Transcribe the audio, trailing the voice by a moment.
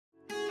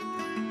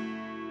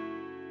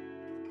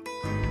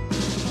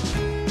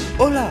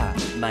Hola,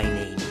 my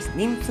name is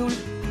Nimthul.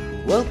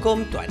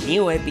 Welcome to a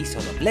new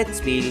episode of Let's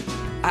Build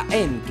a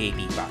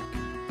MKP Park.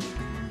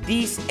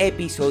 This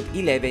episode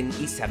 11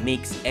 is a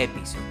mixed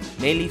episode,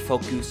 mainly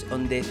focused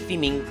on the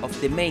theming of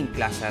the main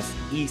plaza's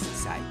east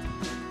side.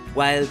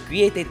 While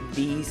creating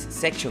this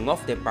section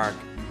of the park,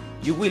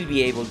 you will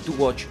be able to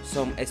watch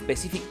some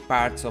specific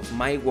parts of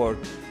my work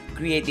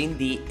creating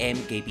the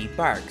MKP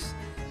parks.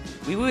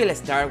 We will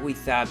start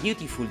with a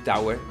beautiful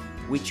tower,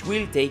 which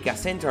will take a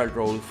central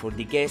role for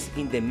the guests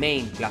in the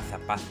main plaza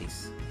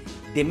paths.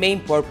 The main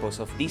purpose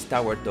of this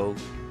tower though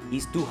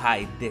is to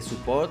hide the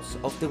supports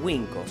of the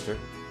wing coaster.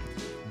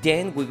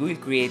 Then we will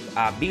create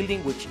a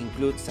building which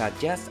includes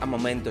just a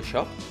memento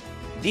shop.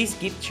 This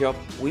gift shop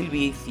will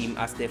be themed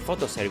as the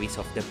photo service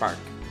of the park,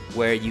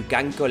 where you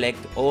can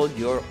collect all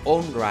your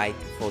own ride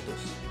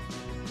photos.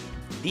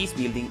 This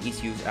building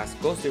is used as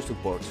coaster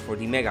supports for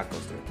the mega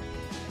coaster,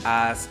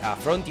 as a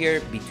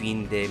frontier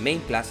between the main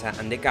plaza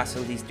and the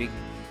castle district,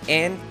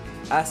 and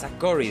as a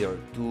corridor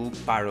to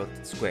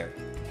Parrot Square.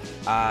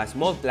 A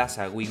small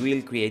plaza we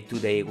will create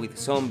today with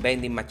some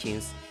vending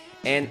machines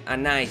and a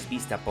nice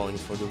vista point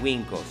for the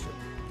wing coaster.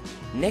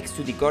 Next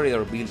to the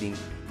corridor building,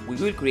 we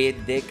will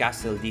create the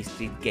castle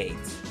district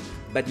gates,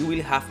 but you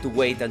will have to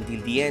wait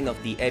until the end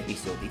of the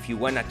episode if you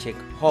wanna check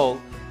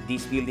how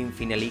this building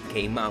finally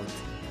came out.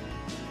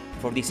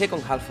 For the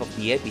second half of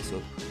the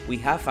episode, we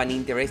have an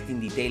interesting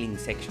detailing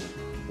section,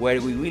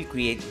 where we will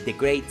create the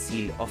Great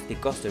Seal of the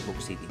Coasterburg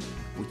City,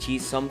 which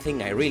is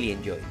something I really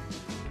enjoy.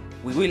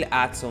 We will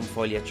add some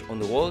foliage on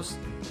the walls,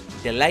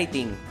 the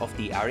lighting of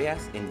the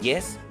areas, and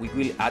yes, we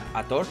will add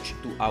a torch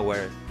to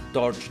our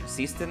torch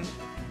system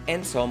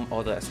and some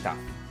other stuff.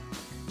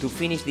 To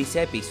finish this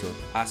episode,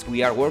 as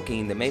we are working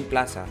in the main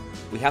plaza,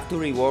 we have to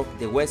rework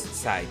the west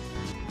side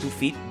to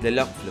fit the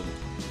log flume,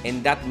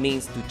 and that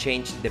means to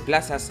change the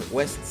plaza's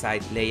west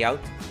side layout,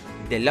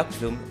 the log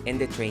flume and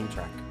the train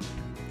track.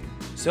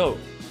 So,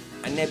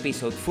 an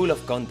episode full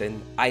of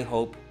content I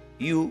hope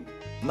you,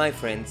 my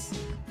friends,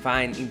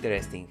 find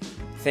interesting.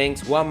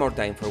 Thanks one more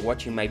time for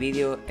watching my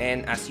video,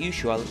 and as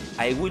usual,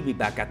 I will be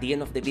back at the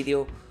end of the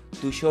video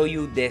to show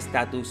you the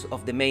status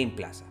of the main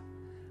plaza.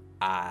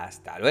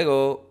 ¡Hasta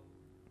luego!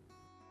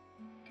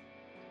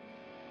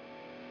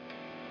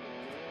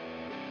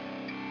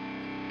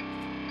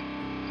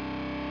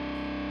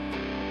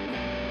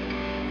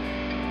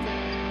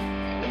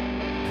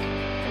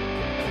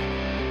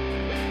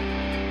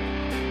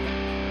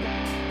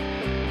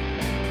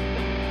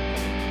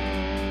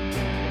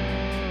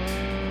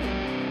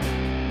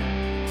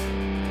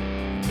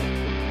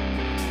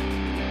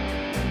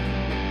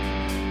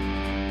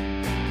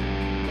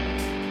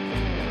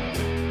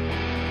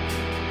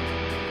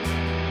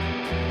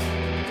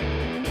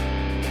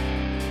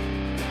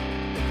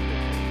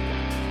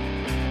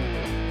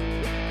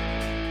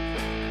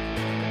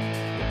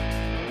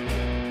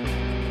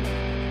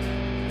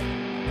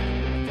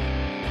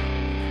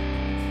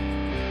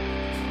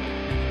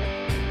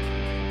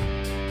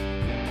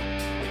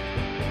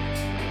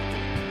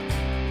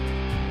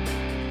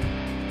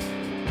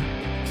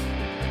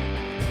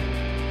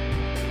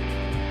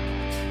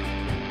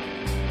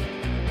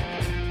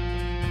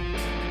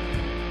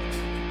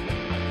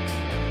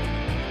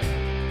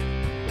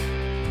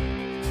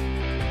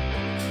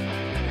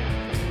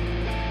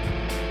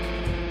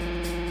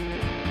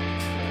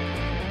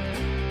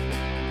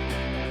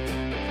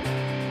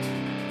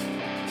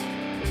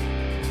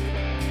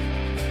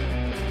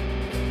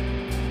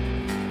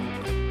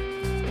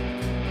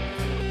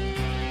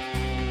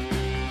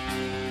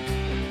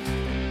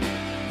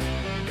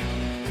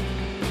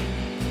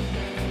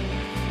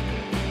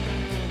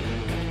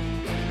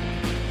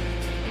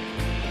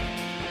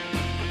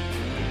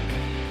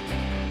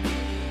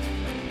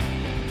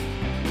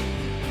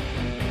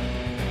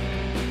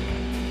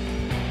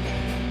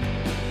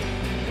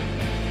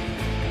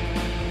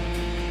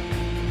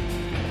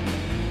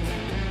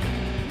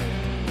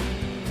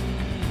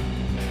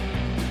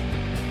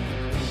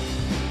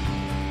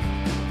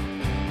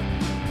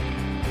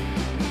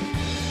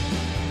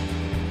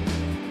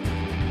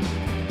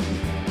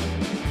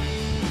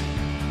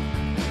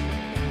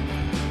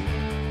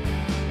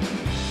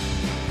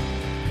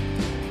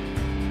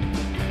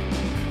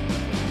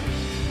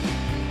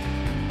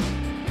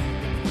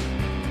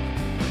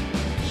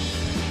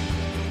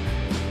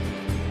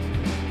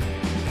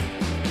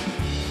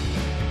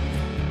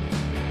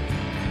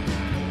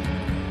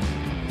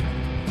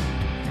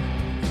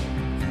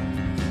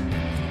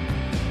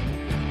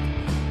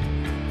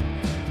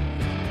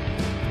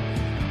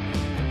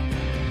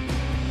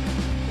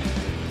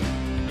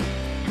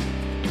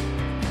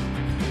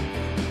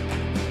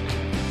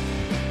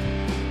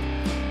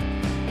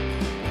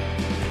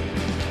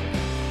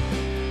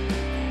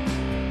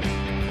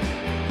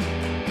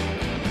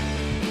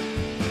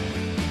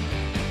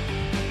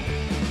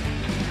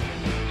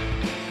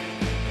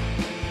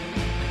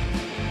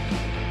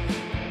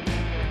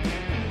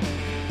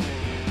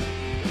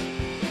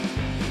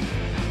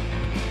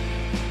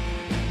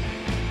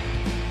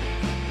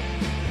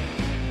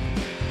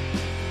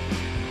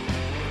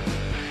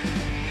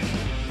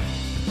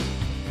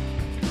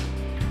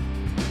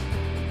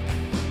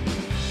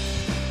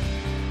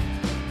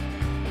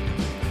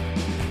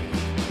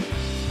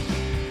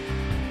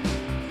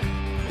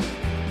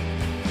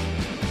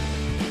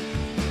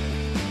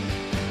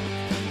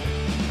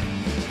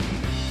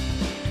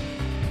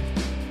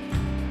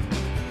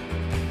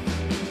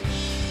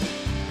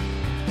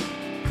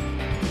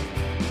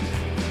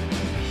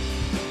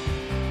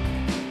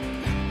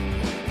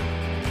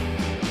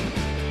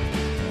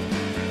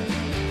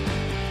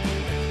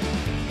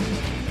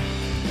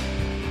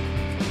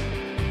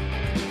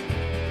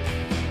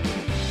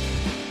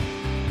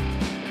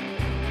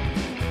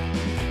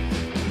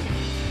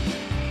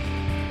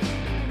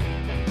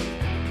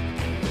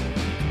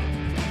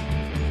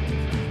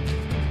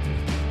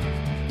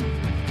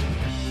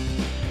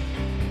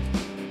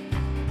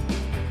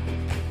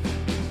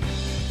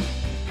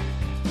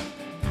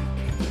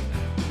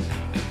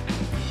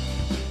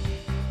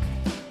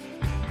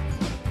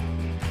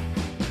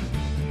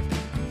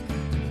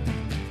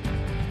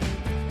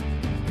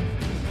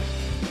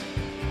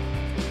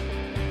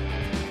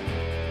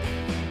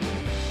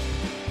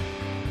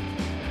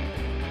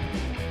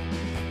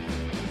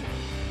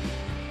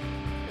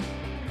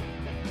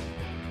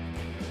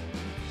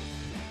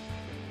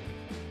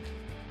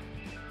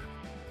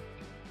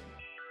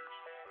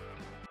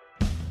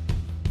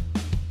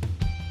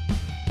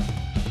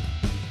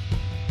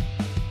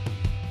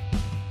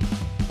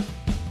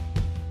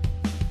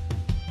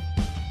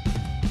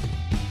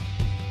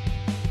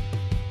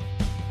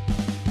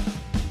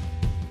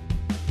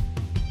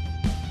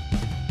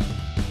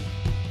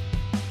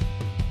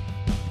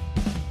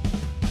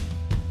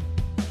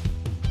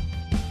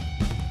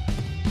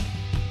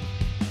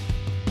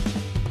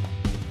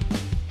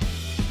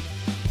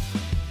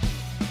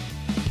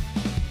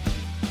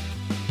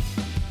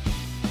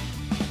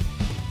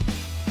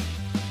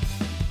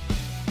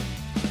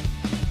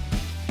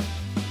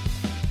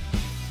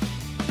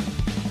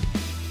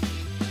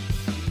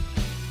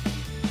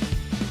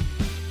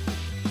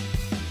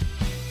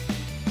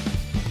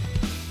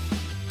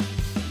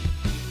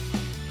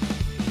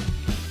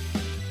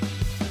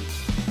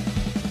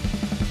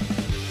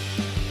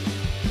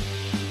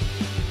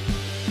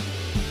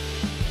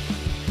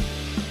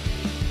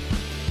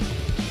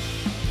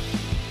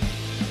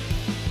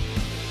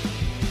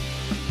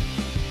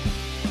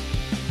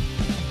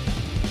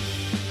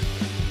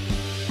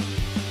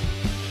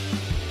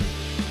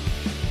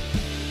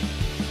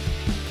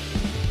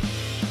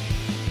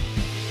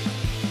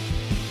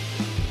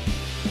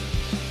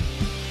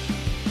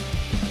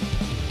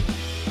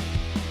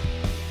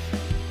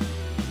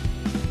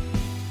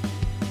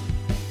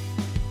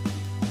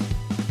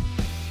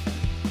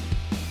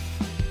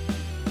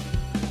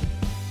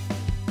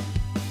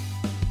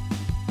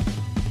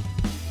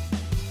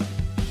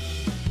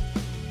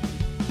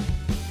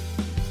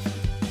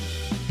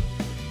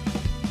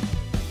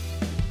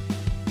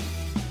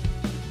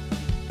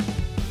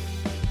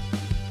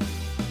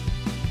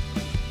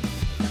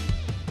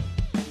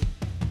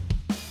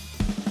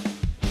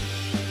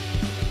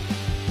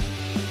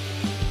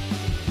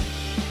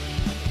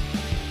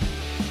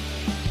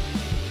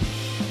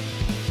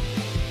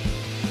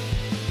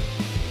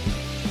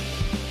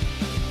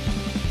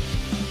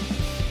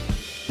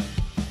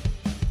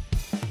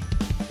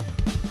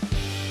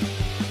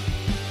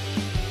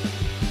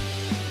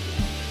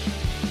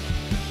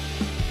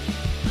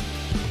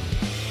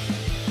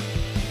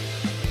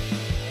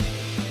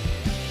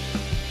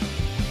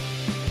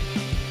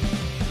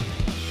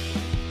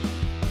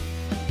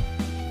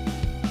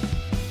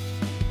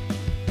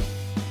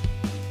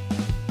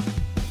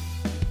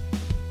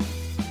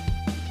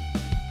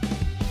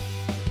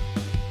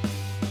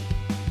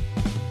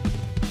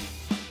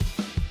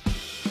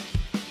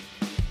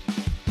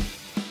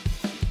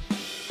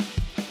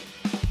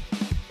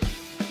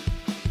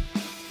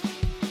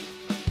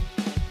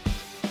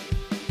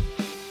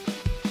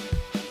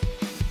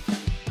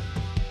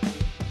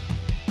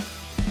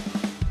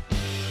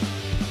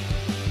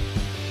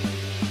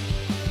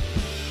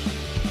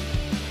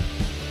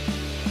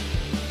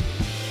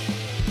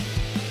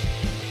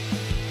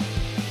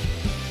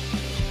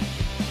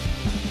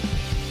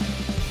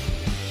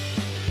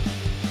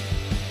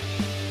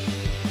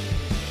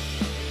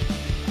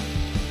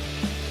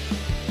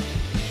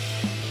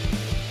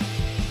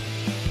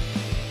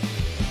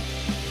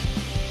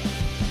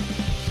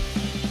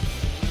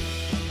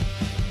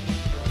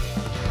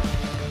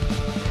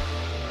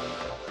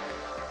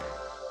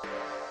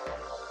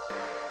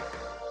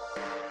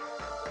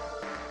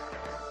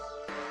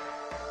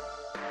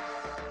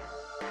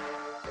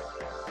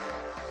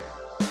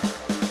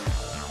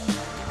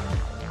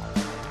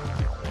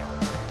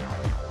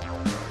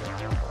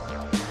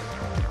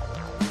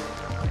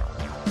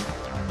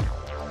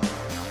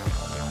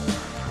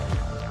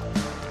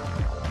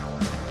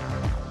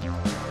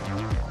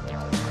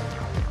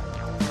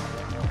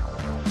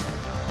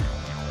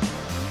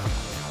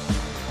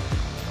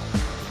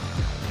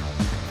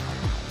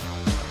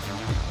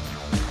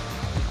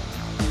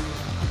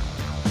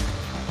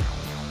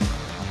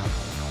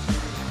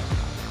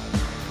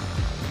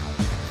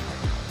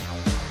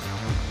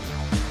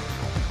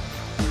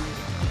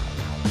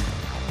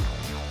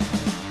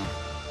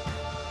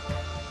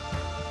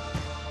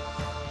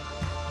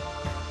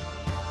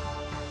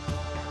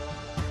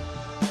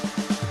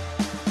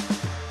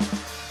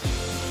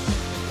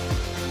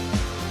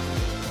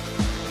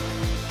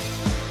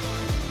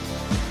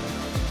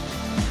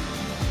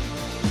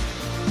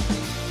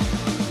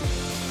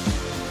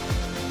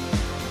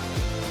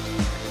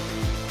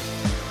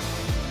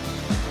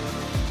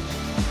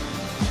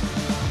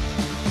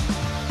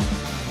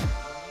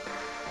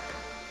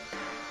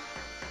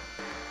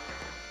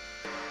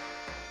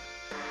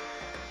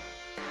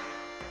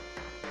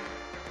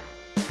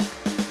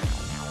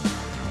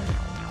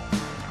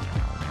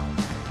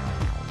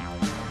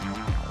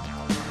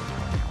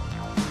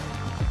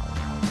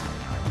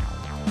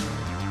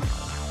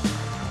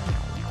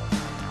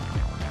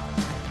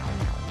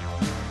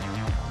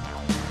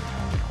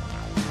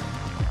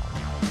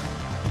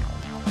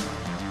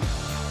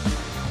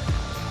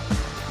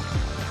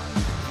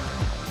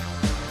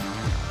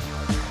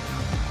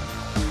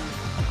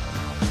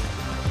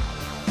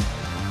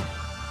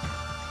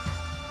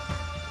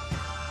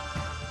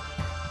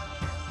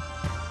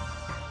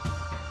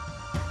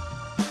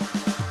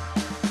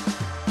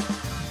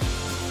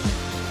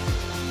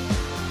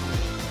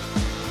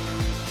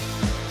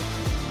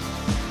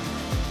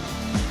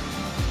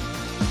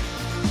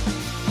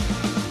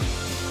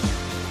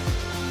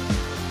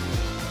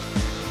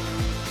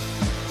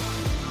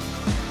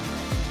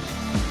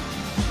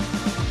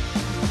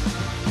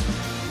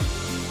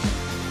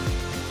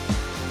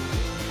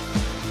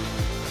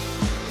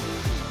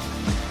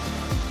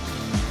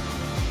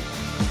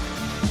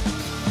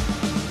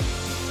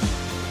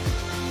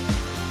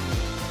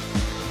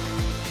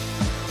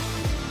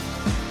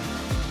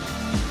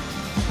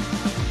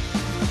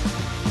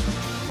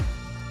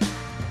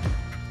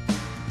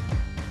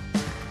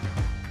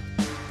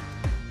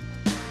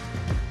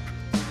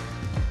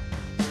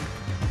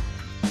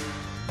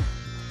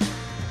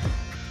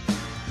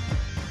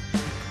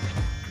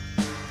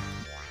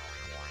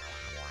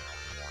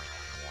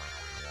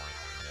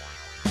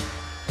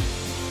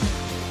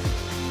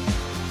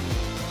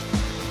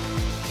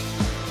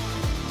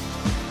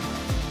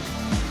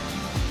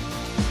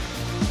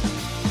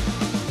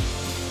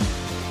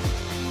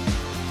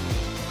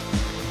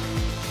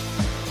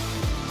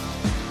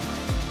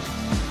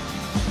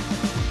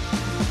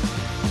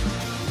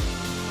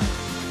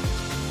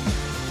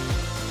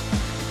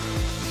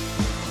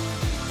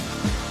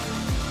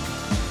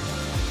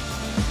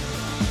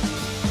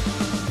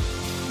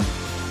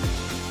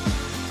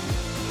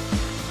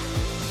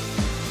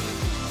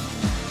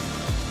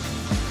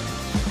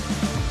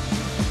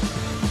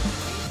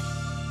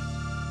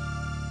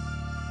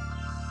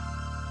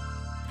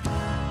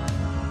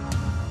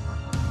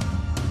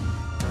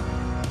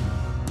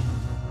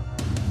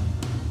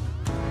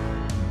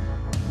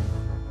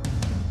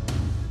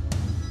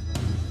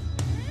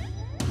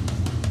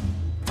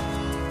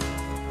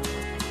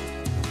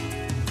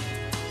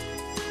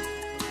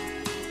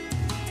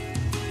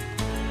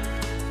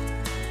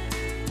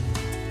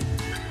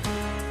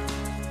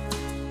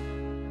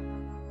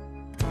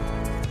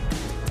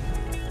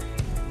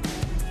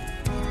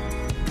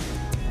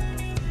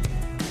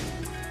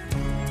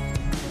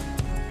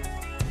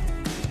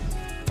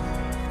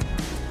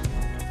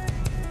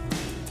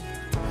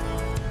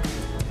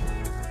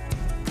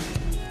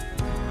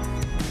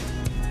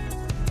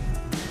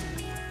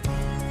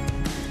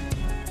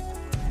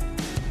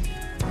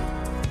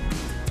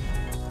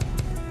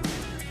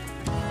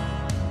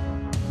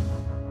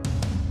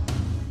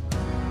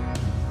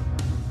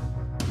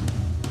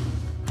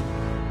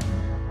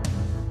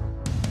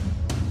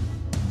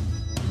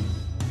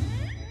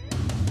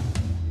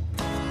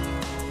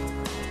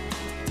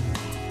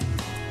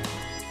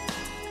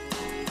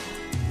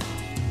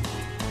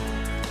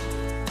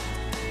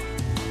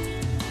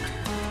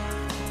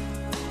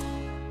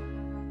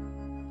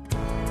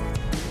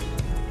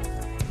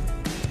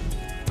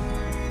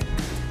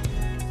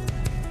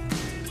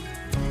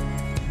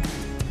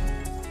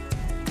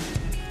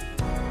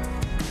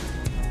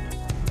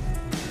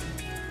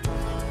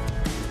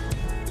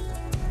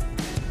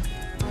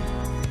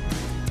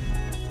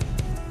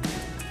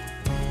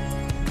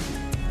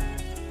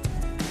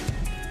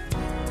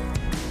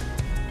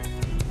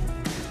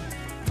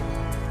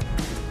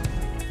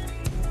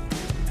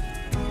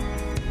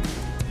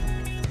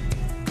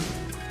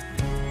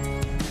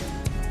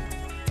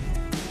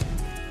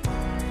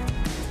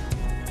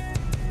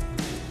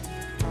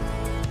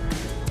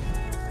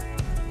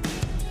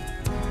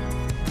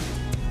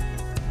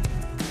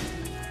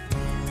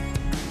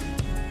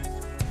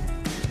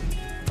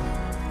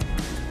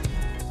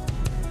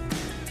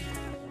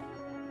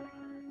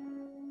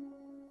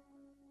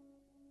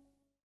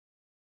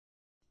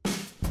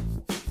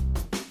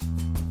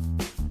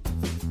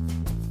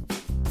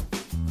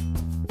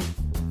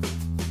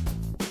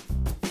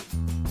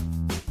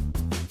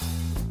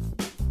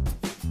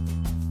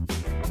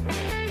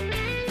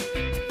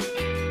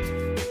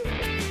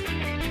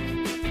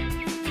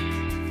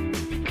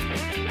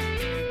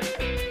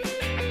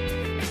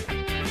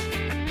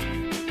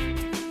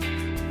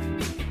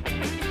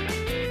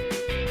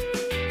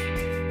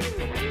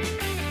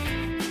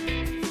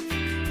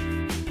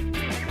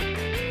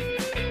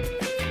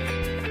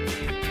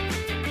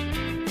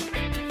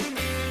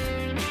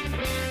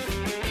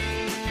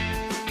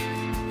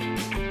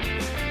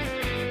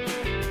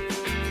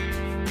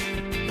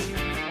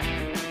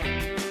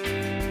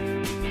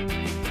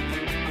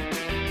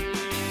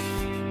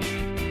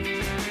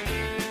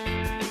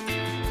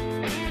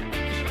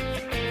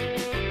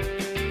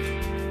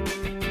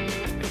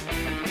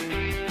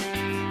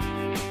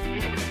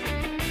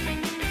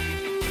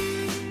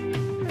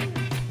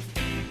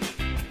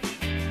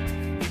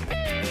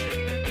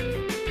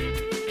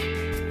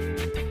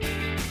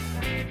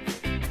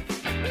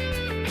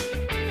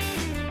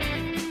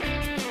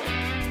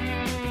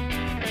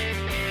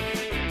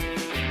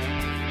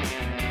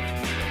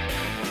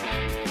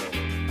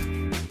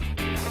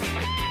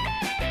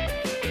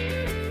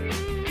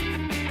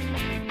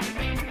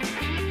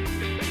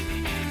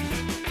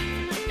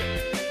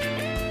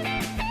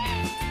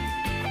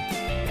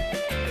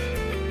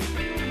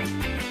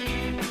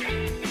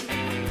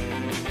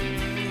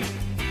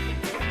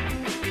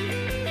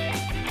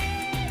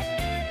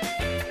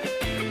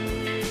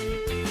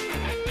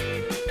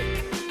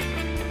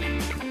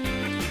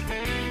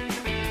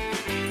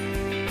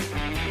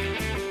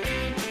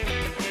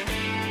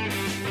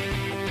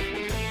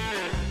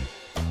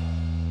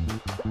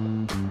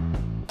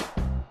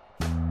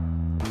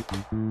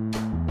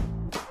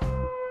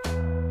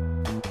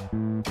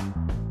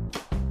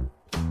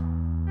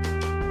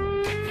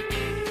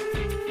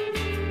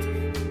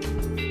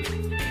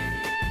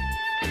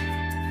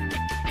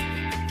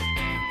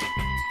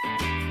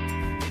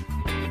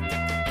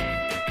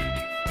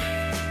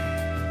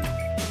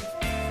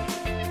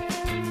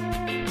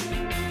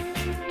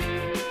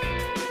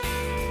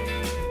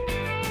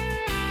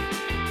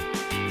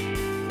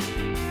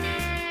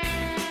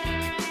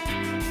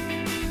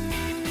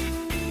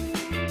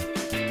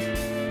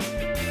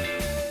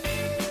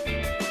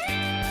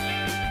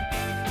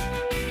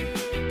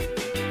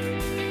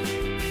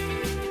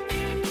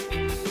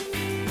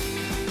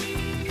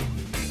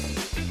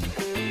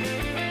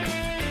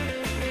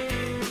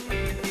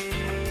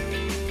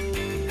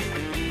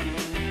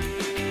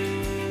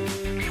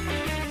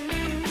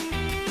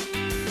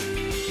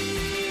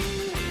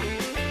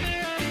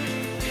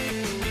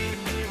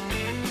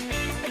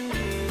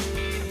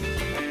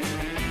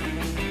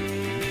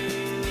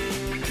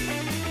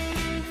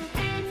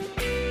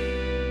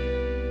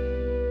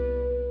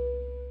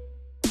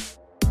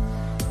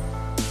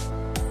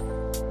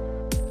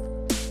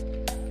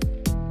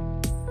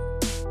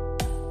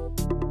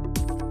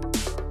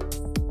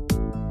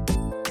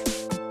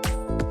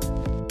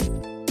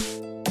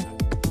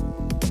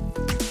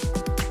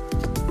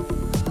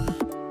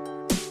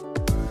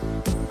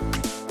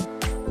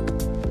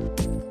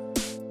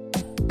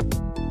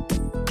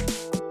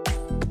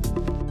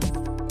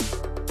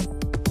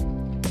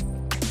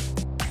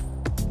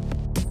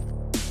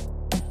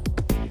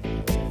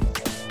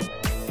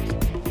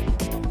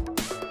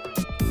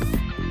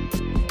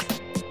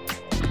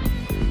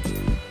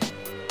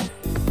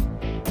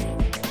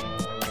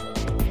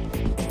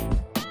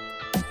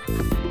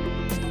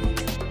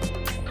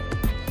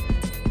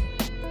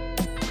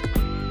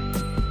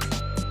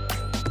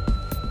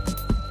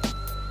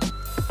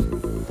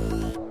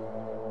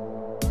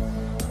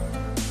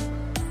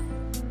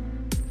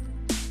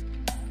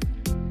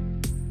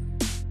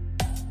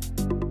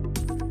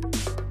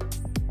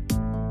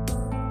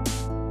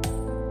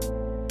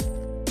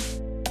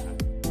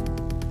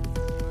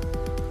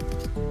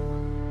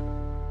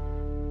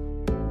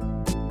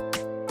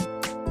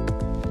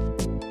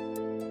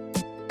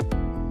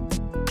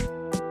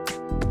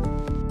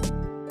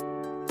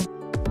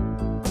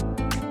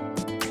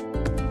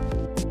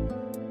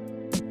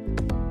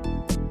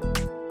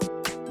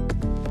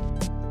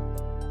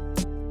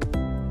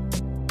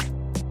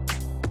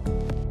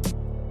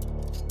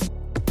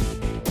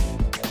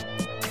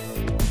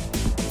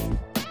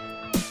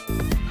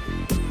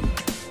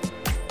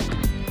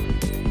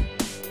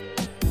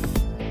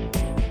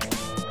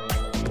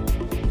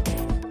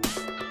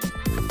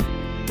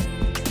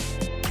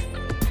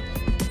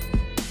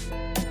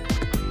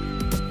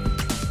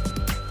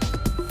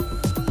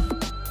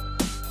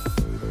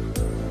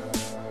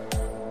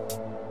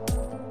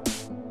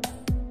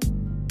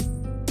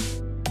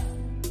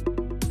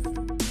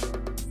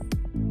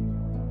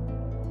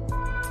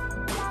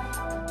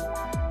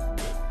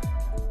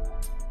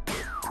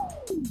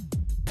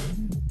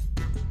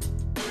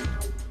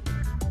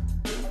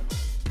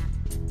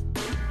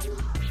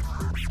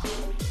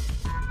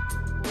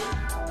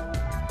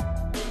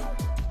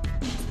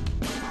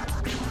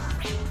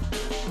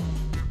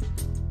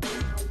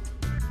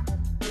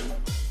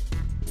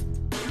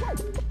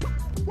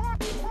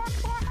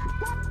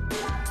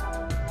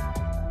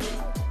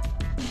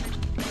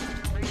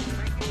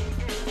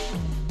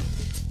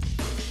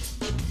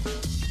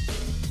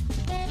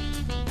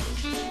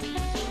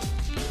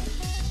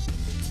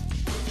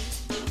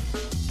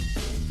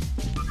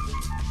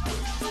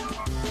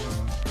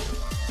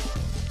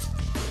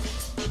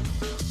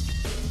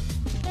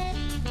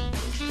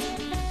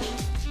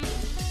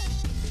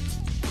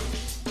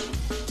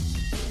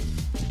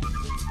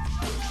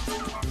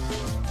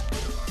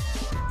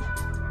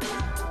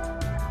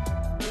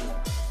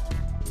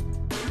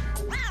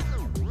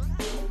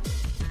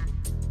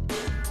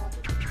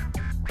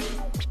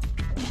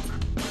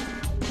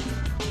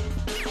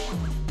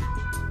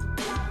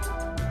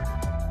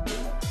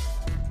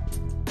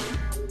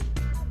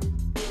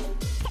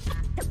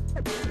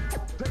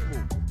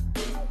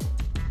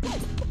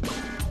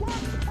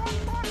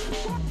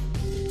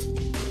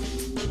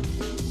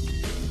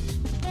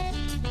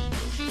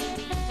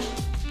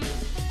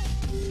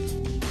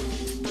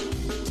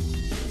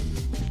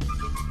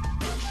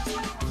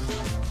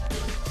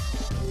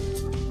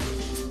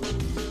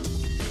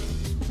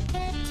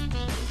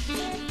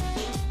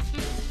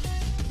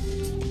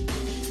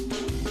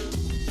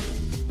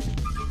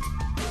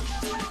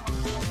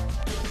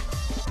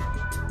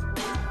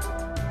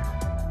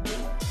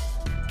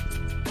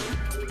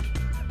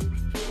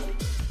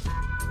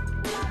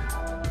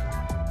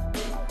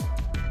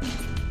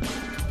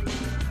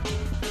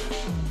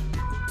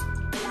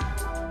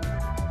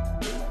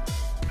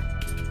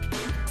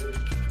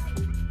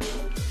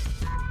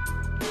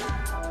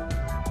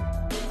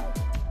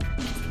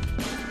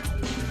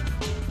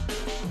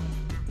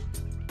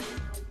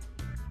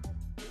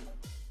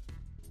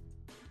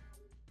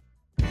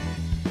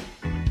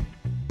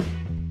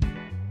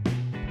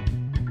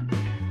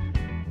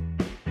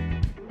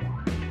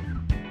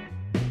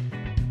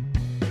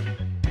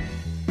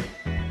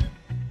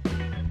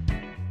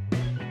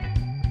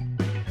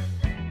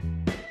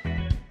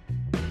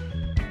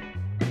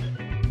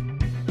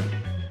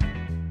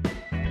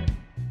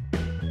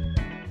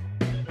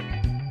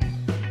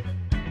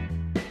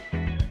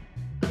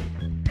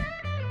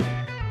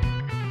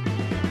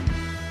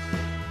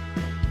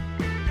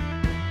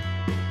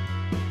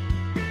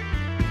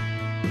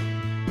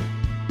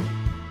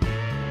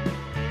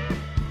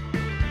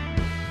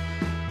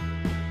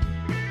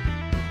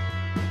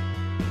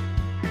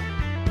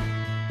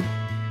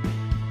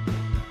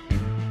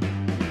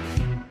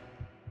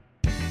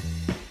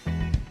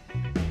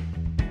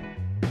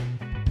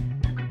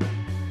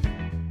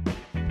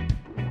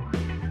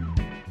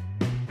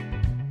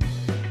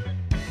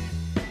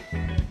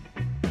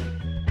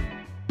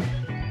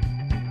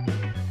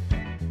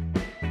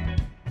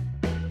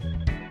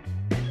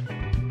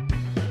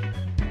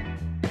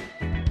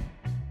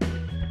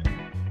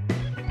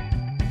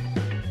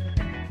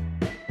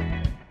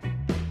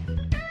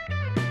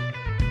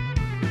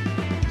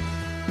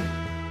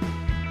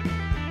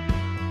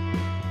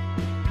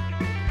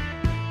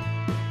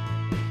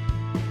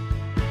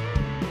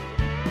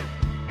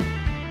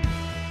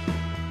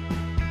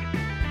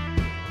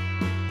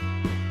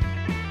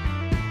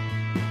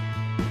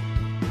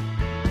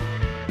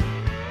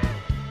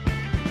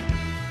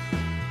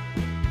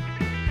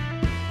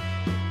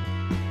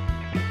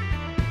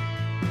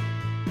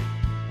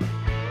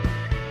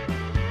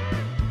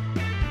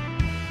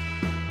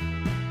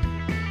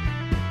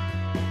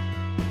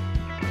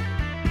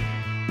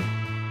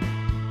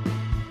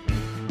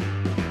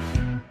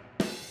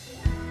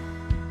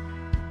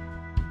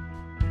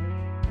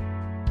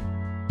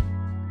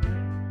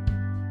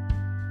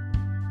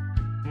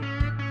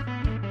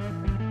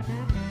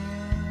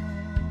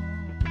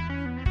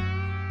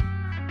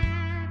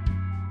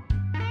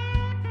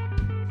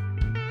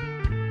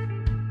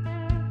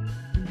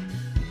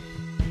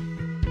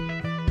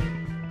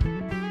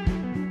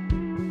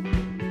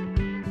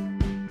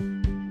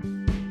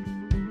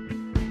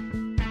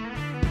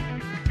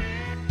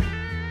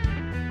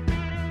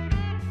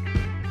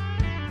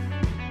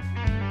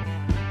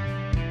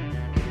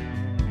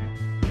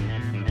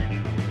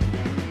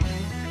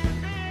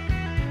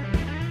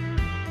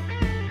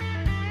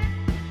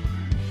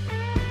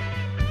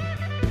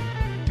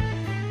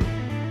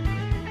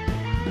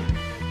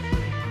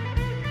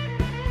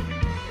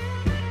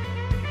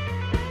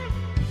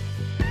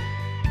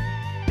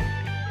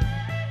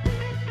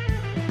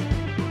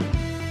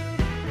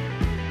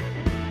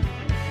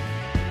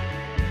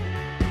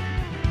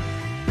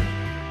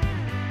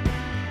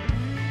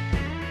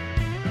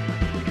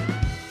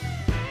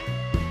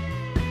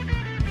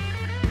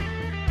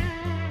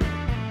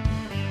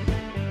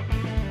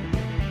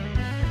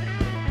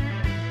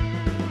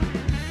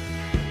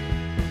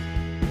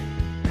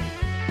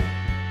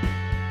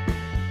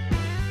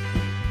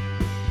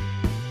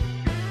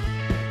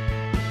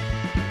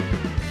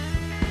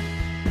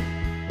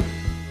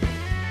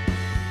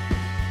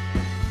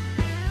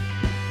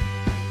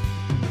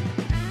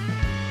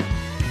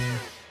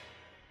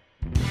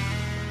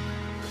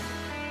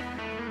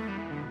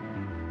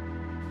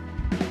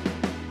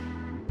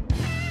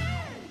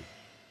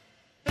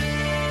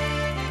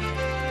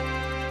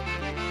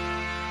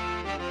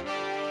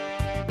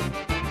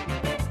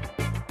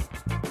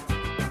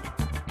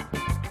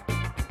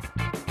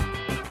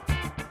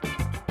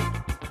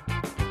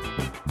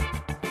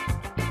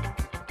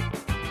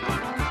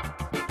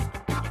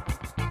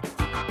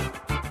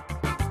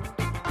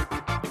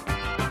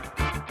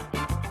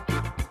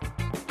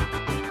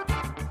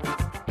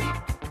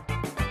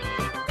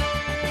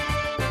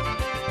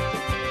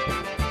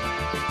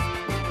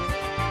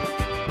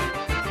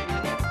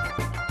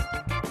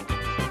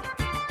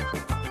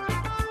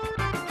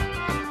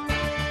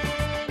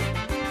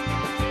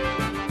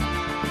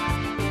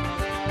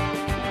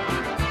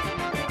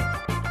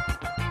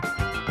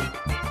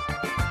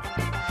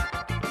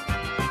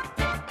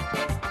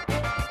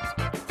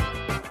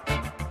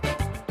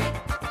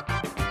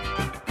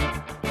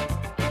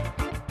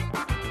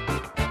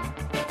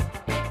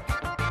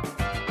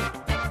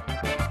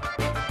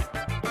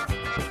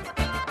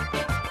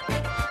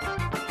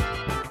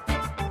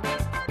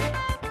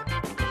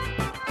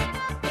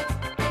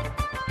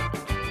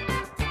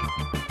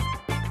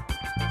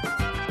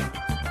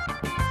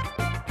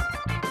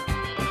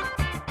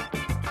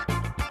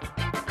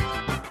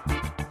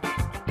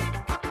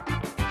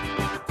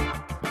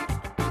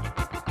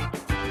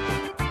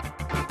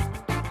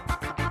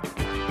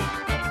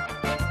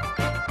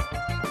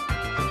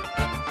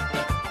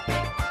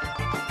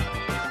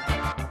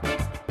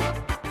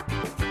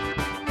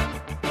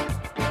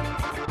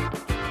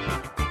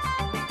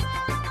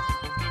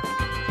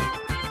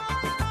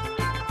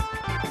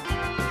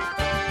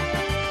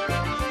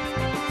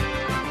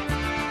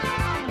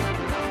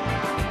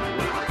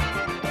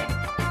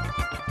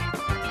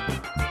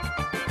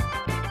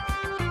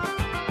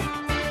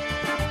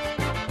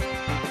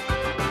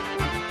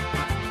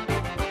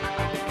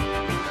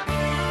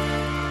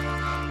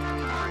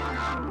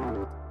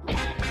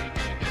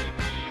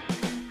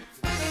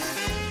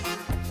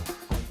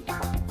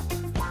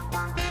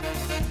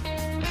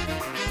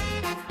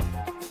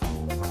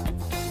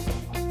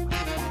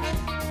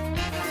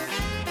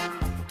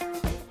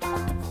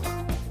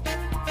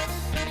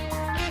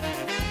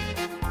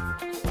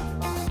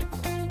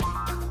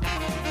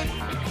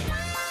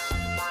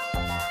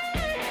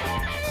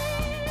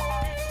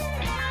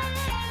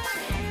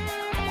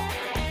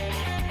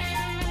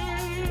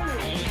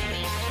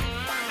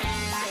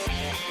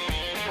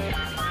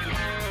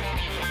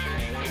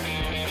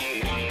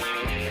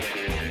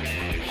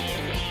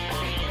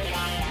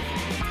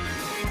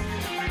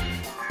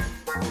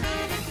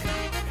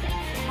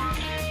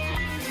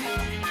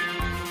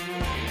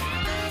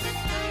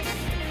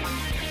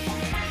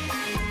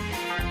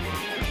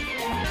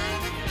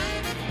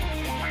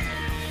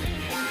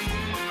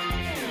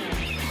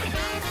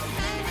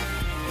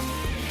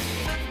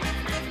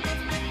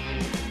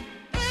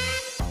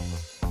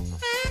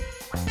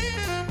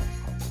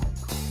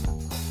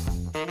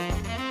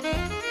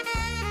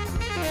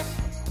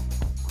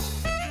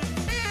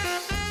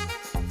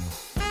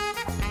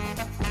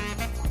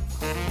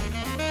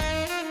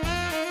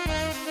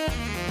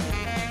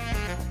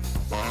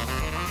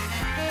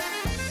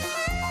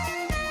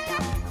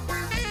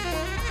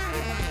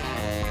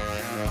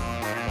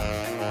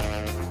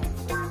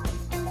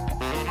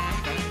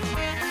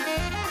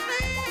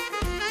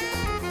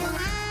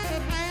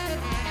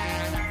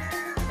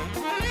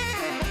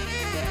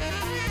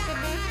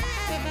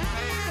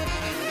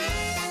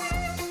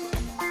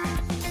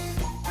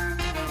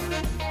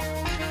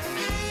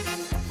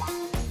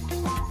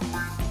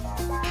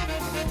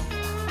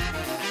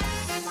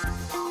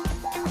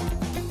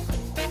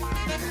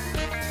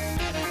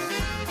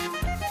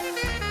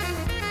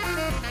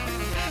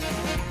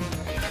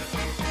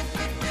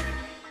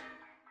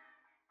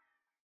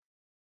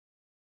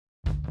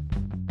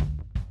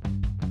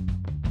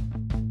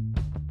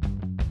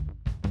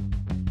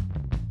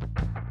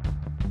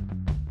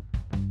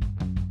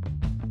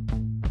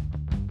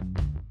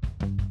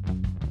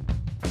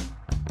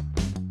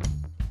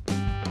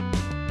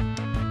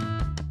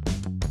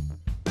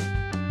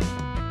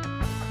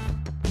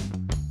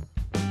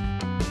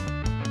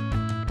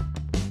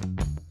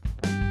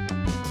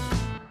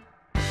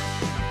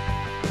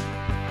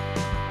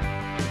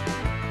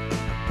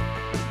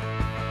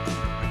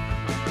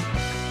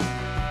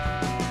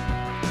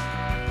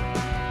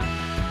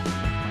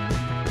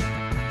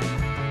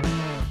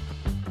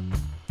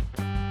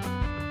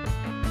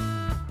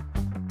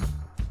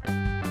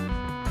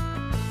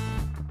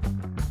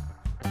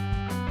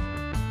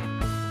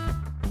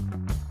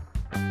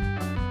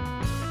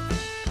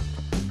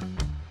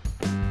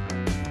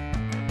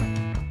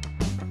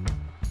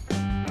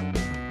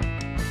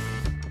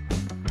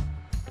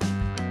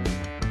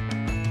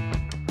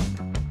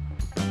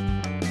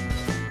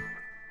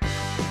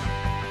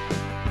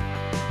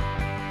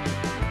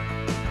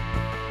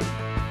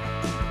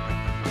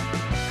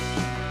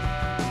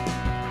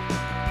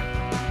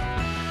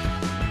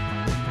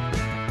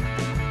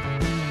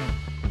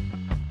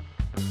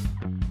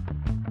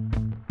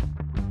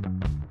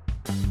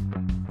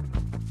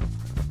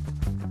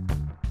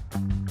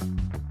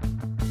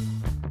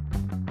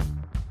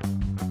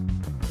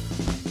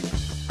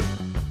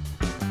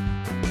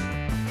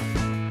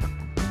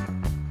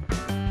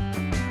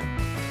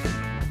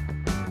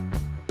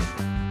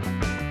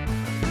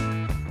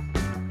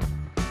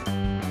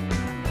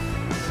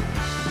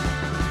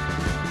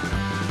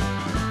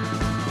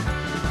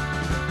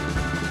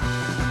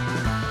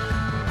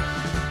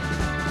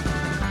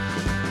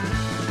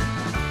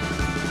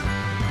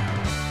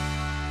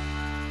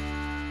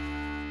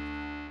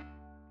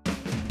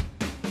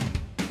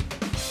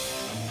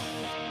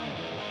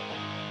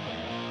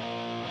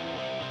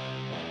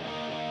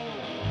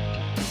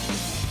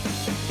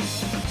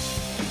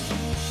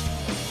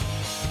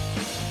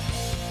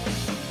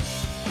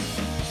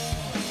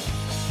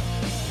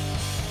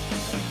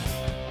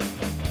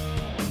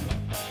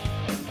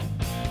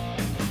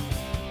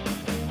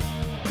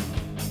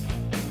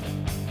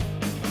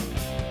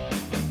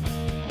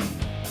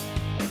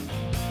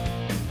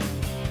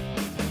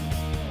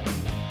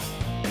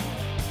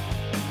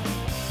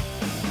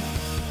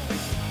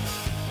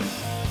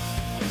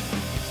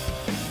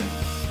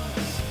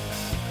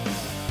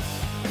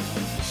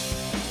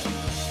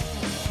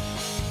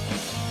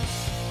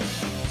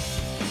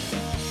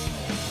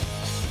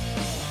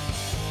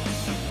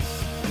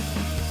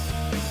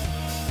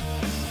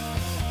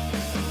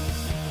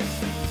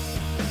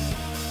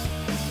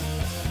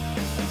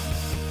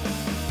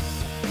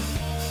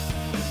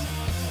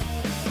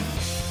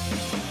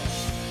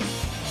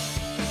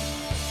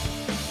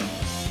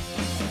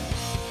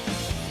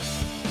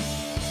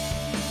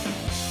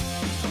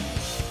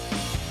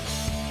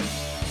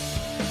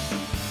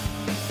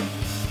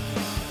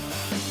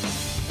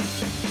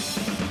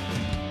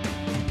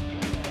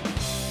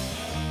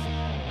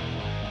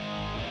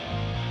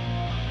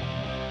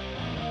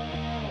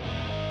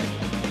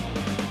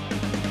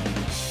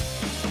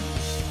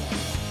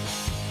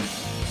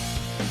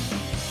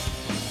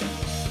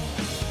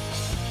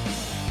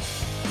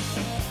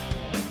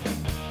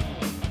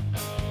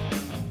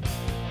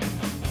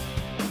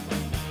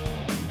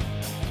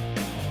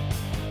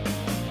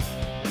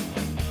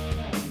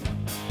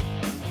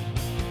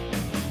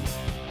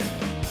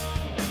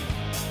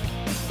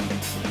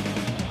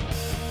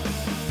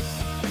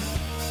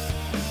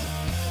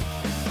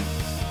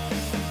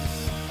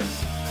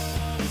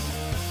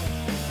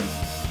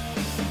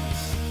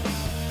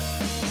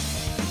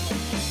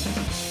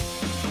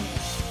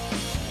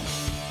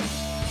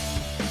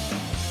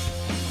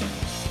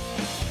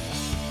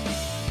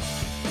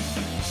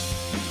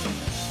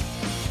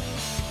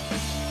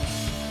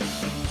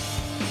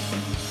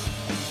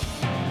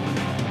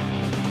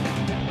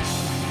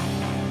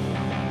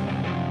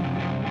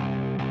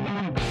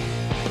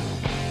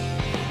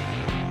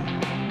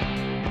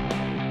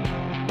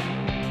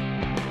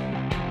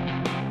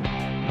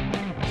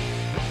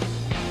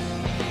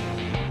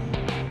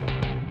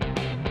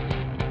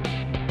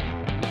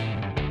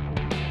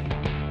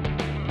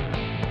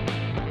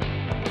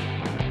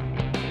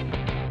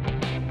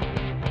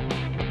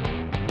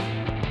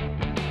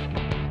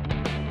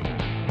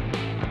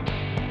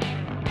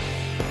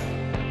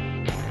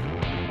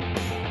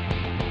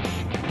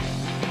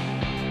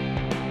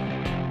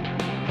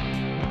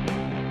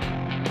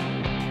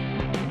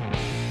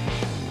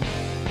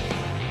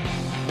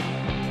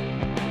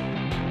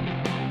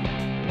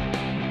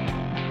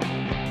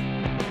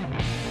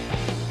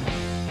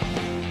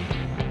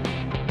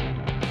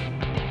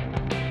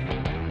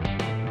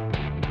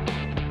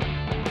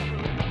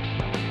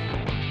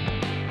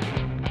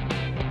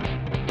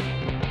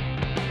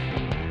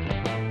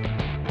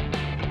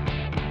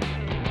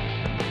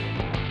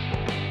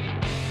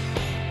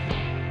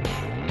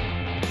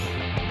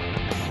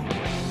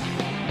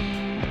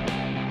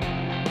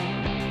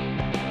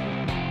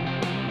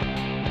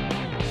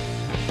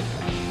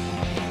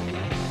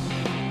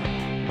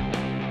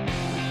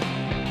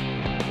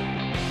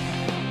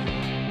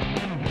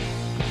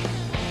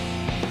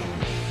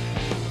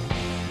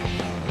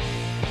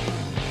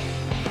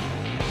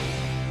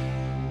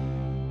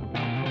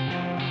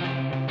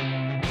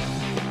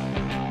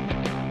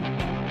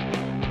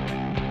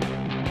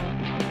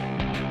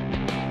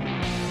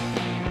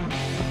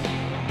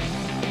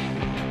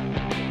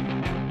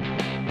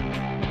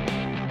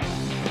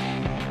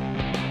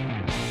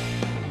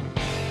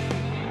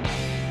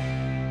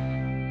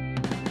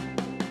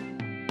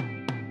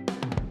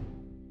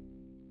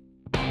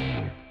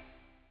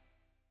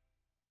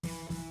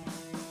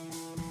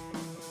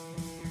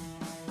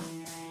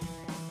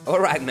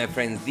 Alright my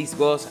friends, this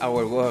was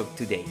our work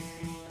today.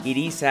 It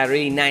is a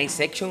really nice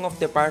section of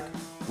the park,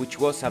 which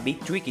was a bit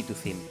tricky to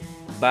theme,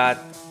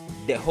 but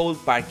the whole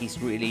park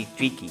is really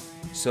tricky,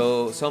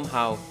 so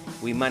somehow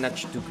we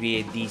managed to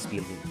create these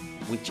buildings,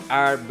 which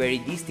are very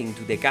distinct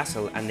to the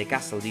castle and the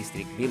castle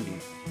district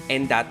buildings,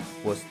 and that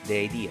was the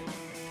idea.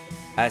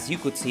 As you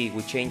could see,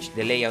 we changed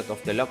the layout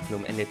of the log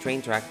flume and the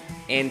train track,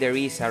 and there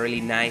is a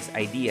really nice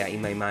idea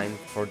in my mind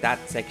for that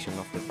section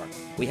of the park.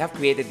 We have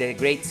created the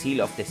Great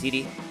Seal of the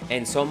city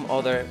and some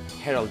other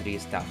heraldry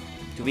stuff.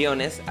 To be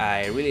honest,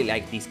 I really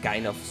like this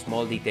kind of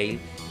small detail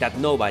that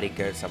nobody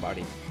cares about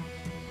it.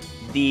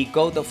 The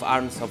coat of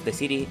arms of the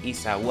city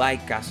is a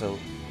white castle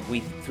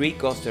with 3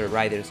 coaster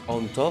riders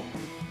on top,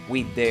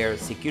 with their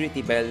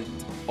security belt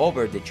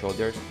over the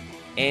shoulders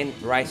and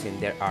raising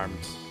their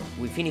arms.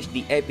 We finished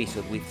the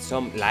episode with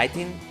some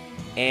lighting,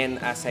 and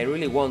as I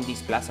really want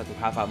this plaza to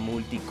have a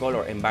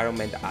multicolor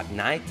environment at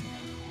night,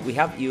 we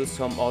have used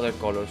some other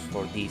colors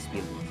for these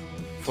buildings.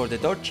 For the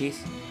torches,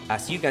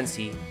 as you can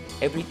see,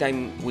 every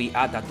time we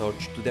add a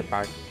torch to the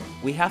park,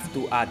 we have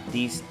to add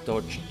this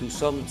torch to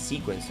some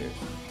sequencers.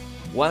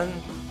 One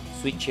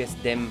switches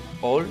them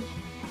all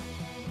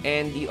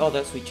and the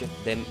other switches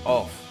them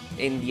off,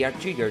 and they are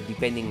triggered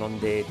depending on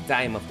the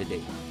time of the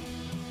day.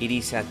 It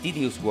is a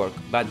tedious work,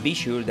 but be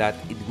sure that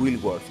it will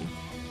worth it.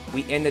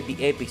 We ended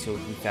the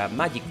episode with a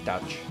magic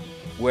touch,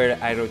 where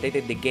I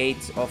rotated the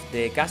gates of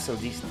the castle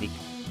district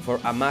for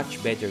a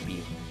much better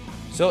view.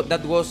 So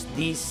that was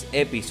this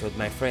episode,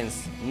 my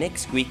friends.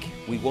 Next week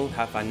we won't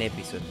have an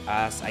episode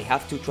as I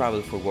have to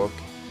travel for work,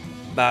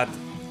 but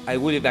I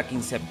will be back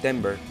in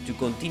September to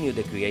continue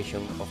the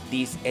creation of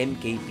this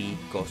MKP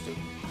coaster.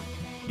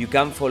 You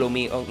can follow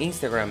me on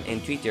Instagram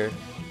and Twitter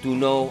to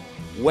know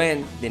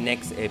when the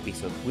next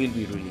episode will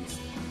be released.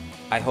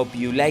 I hope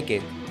you like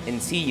it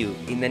and see you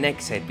in the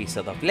next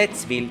episode of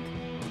Let's Build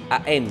a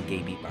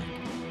MKP Park.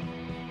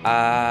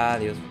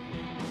 Adios.